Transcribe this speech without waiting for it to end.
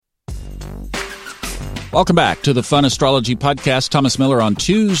Welcome back to the Fun Astrology Podcast. Thomas Miller on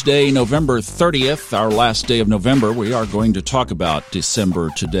Tuesday, November 30th, our last day of November. We are going to talk about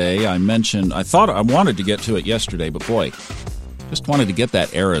December today. I thought I wanted to get to it yesterday, but boy, just wanted to get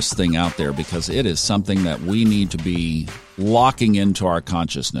that Eris thing out there because it is something that we need to be locking into our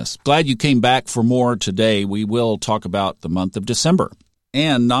consciousness. Glad you came back for more today. We will talk about the month of December.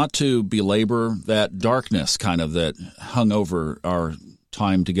 And not to belabor that darkness kind of that hung over our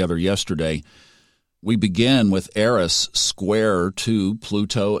time together yesterday, we begin with Eris square to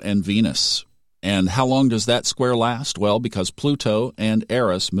Pluto and Venus. And how long does that square last? Well, because Pluto and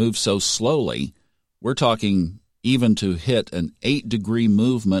Eris move so slowly, we're talking even to hit an 8-degree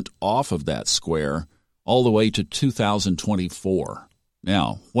movement off of that square all the way to 2024.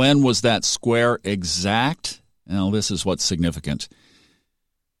 Now, when was that square exact? Well, this is what's significant.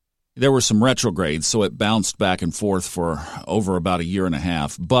 There were some retrogrades, so it bounced back and forth for over about a year and a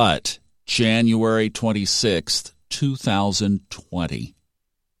half, but January 26th, 2020,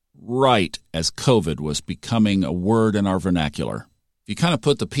 right as COVID was becoming a word in our vernacular. If you kind of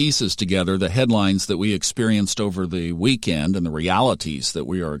put the pieces together, the headlines that we experienced over the weekend and the realities that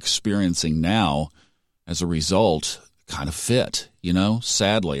we are experiencing now as a result kind of fit,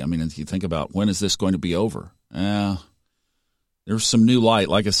 sadly. I mean, if you think about when is this going to be over? There's some new light.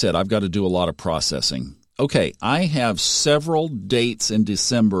 Like I said, I've got to do a lot of processing. Okay, I have several dates in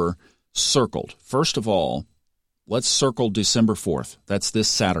December circled. First of all, let's circle December 4th. That's this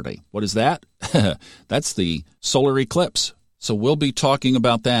Saturday. What is that? That's the solar eclipse. So we'll be talking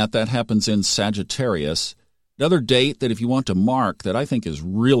about that. That happens in Sagittarius. Another date that if you want to mark that I think is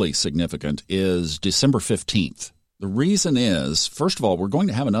really significant is December 15th. The reason is, first of all, we're going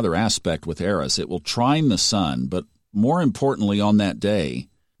to have another aspect with Eris. It will trine the sun, but more importantly on that day,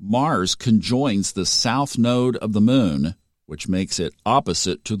 Mars conjoins the south node of the moon, which makes it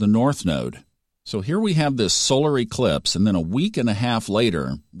opposite to the north node. So here we have this solar eclipse, and then a week and a half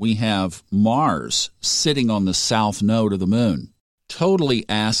later, we have Mars sitting on the south node of the moon, totally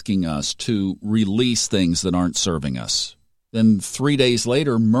asking us to release things that aren't serving us. Then 3 days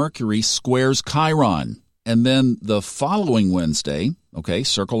later, Mercury squares Chiron. And then the following Wednesday,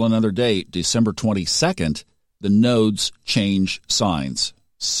 circle another date, December 22nd, the nodes change signs.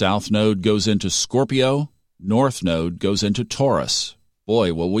 South node goes into Scorpio, North node goes into Taurus.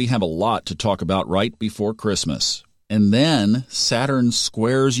 Boy, well, we have a lot to talk about right before Christmas. And then Saturn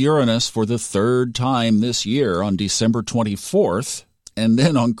squares Uranus for the third time this year on December 24th. And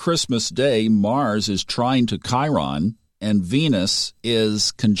then on Christmas Day, Mars is trine to Chiron, and Venus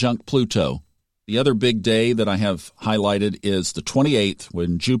is conjunct Pluto. The other big day that I have highlighted is the 28th,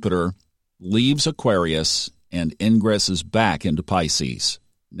 when Jupiter leaves Aquarius and ingresses back into Pisces.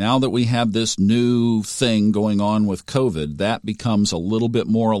 Now that we have this new thing going on with COVID, that becomes a little bit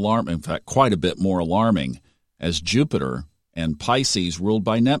more alarming, in fact, quite a bit more alarming, as Jupiter and Pisces ruled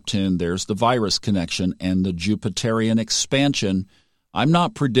by Neptune, there's the virus connection and the Jupiterian expansion. I'm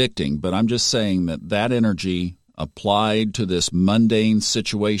not predicting, but I'm just saying that energy applied to this mundane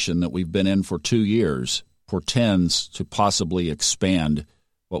situation that we've been in for 2 years portends to possibly expand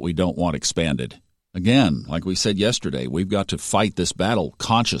what we don't want expanded. Again, like we said yesterday, we've got to fight this battle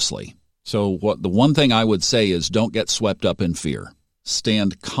consciously. So the one thing I would say is don't get swept up in fear.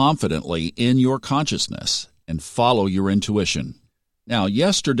 Stand confidently in your consciousness and follow your intuition. Now,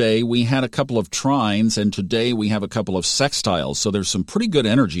 yesterday we had a couple of trines, and today we have a couple of sextiles, so there's some pretty good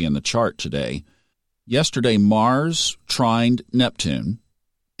energy in the chart today. Yesterday, Mars trined Neptune,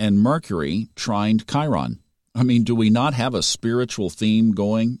 and Mercury trined Chiron. I mean, do we not have a spiritual theme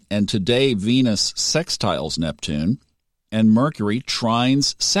going? And today, Venus sextiles Neptune, and Mercury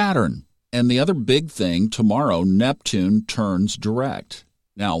trines Saturn. And the other big thing, tomorrow, Neptune turns direct.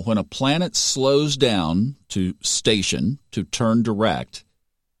 Now, when a planet slows down to station, to turn direct,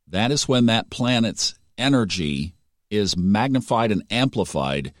 that is when that planet's energy is magnified and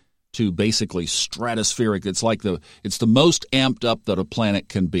amplified to basically stratospheric. It's the most amped up that a planet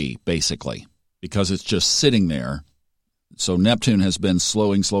can be, basically, because it's just sitting there. So Neptune has been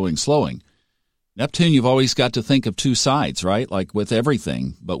slowing. Neptune, you've always got to think of two sides, right? Like with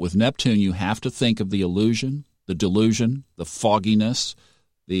everything. But with Neptune, you have to think of the illusion, the delusion, the fogginess,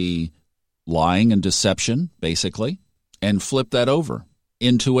 the lying and deception, basically, and flip that over.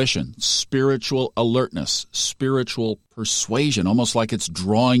 Intuition, spiritual alertness, spiritual persuasion, almost like it's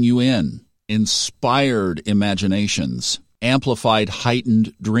drawing you in. Inspired imaginations, amplified,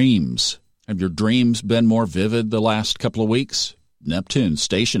 heightened dreams. Have your dreams been more vivid the last couple of weeks? Neptune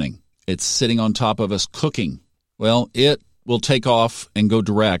stationing. It's sitting on top of us cooking. Well, it will take off and go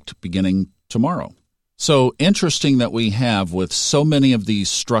direct beginning tomorrow. So interesting that we have with so many of these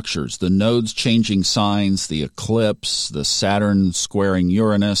structures, the nodes changing signs, the eclipse, the Saturn squaring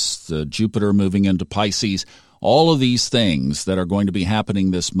Uranus, the Jupiter moving into Pisces, all of these things that are going to be happening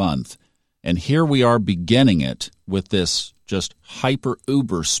this month. And here we are beginning it with this just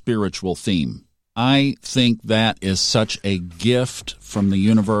hyper-uber spiritual theme. I think that is such a gift from the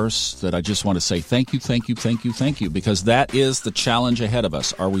universe that I just want to say thank you, thank you, thank you, thank you, because that is the challenge ahead of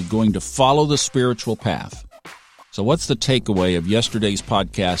us. Are we going to follow the spiritual path? So what's the takeaway of yesterday's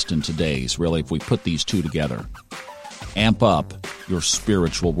podcast and today's, really, if we put these two together? Amp up your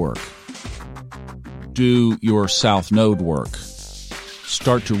spiritual work. Do your South Node work.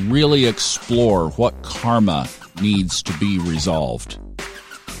 Start to really explore what karma needs to be resolved.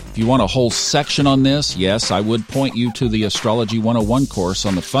 If you want a whole section on this, yes, I would point you to the Astrology 101 course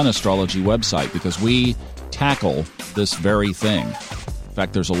on the Fun Astrology website because we tackle this very thing. In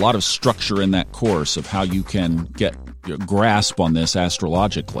fact, there's a lot of structure in that course of how you can get your grasp on this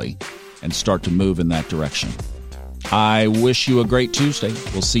astrologically and start to move in that direction. I wish you a great Tuesday.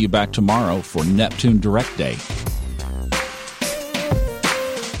 We'll see you back tomorrow for Neptune Direct Day.